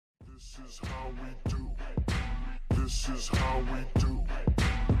This is how we do. This is how we do.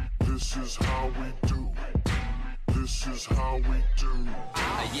 This is how we do. This is how we do.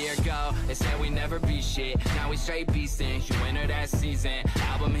 A year ago, they said we never be shit. Now we straight beastin', you enter that season.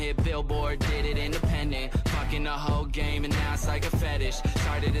 Album hit Billboard, did it independent. Fucking the whole game and now it's like a fetish.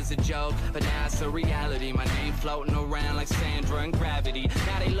 Started as a joke, but now it's a reality. My name floating around like Sandra and Gravity.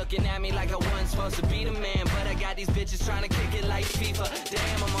 Now they looking at me like I wasn't supposed to be the man, but I got these bitches trying to kick it like FIFA.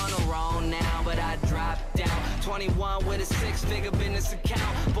 Damn, I'm on the roll now, but I dropped down. 21 with a 6-figure business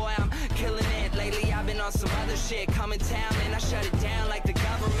account. Boy, I'm killing it. Lately I've been on some other shit. Come in town and I shut it down like the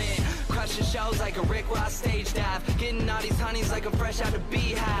government. Crushing shows like a Rick Ross stage dive. Getting all these honeys like I'm fresh out the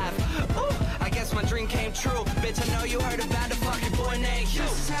beehive. Ooh, I guess my dream came true. Bitch, I know you heard about the fucking boy named Hugh.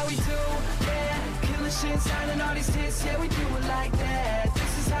 This is how we do, yeah. Killing shit, signing all these hits, yeah, we do it like that.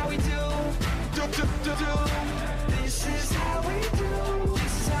 This is how we do. This is how we do.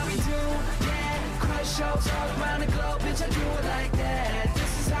 This is how we do, yeah. Crush shows all around the globe, bitch, I do it like that.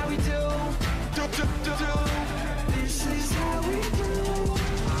 This is how we do. This is how we do.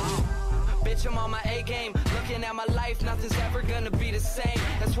 Bitch, I'm on my A game. Looking at my life, nothing's ever gonna be the same.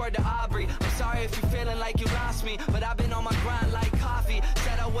 That's word to Aubrey. I'm sorry if you're feeling like you lost me, but I've been on my grind like coffee.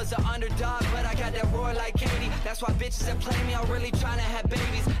 Said I was an underdog, but I got that roar like Katie. That's why bitches that play me are really trying to have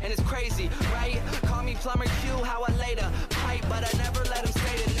babies. And it's crazy, right? Call me Plumber Q, how I laid a pipe, but I never let him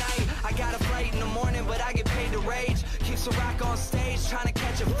stay the night. I got a flight in the morning, but I get paid to rage. Keeps a rock on stage, trying to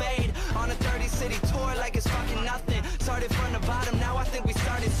catch a fade. On a 30-city tour like it's fucking nothing. Started from the bottom, now I think we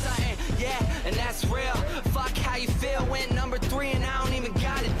started something. Yeah, and that's real. Fuck how you feel. Went number 3 and I don't even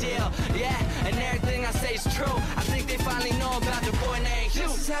got a deal. Yeah, and everything I say is true. I think they finally know about the boy named Hugh.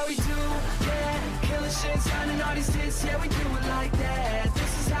 This is how we do, yeah. Killing shit, signing all these hits, yeah, we do it like that.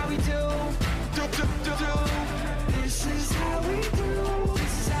 This is how we do. This is how we do.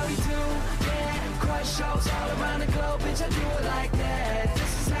 This is how we do, yeah. Crush shows all around the globe, bitch, I do it like that.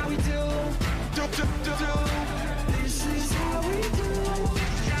 This is how we do. This is how we do.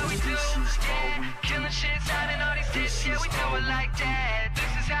 This is how we do, yeah. Killing shit, signing all these hits, yeah, we do it like that.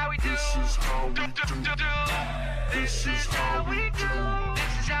 This is how we do. This is how we do. This is how we do.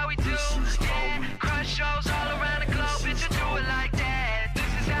 This is how we do, yeah. Crush shows all around the globe, bitch, I do it like that.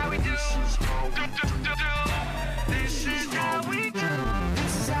 This is how we do. This is how we do.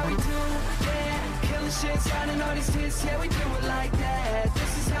 This is how we do, yeah. Killing shit, signing all these hits, yeah, we do it like that.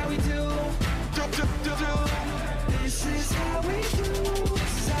 This is how we do. This is how we do.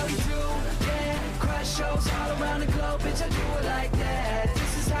 This is how we do, yeah. Crush shows all around the globe, bitch, I do it like that.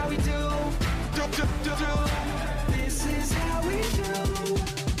 This is how we do. This is how we do.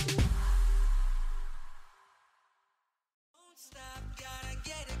 Don't stop, gotta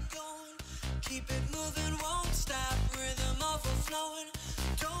get it going. Keep it moving, won't stop. Rhythm overflowing.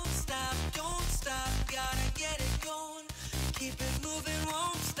 Don't stop, gotta get it going. Keep it moving,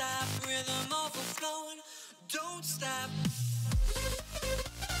 won't stop. Rhythm overflowing. Don't stop.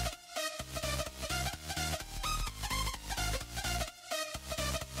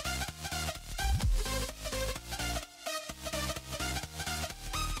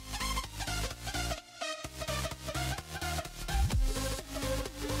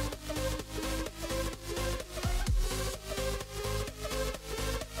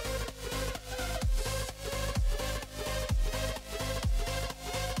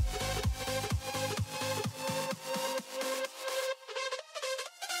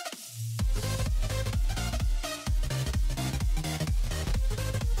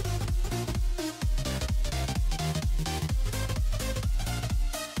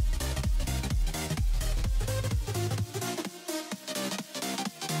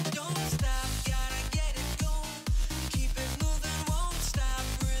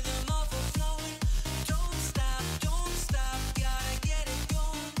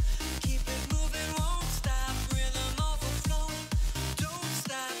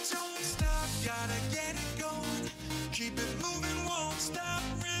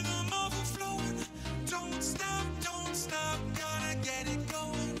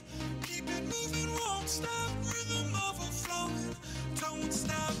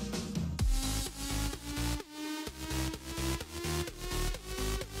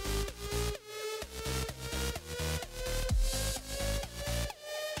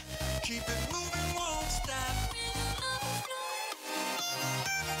 Keep it moving.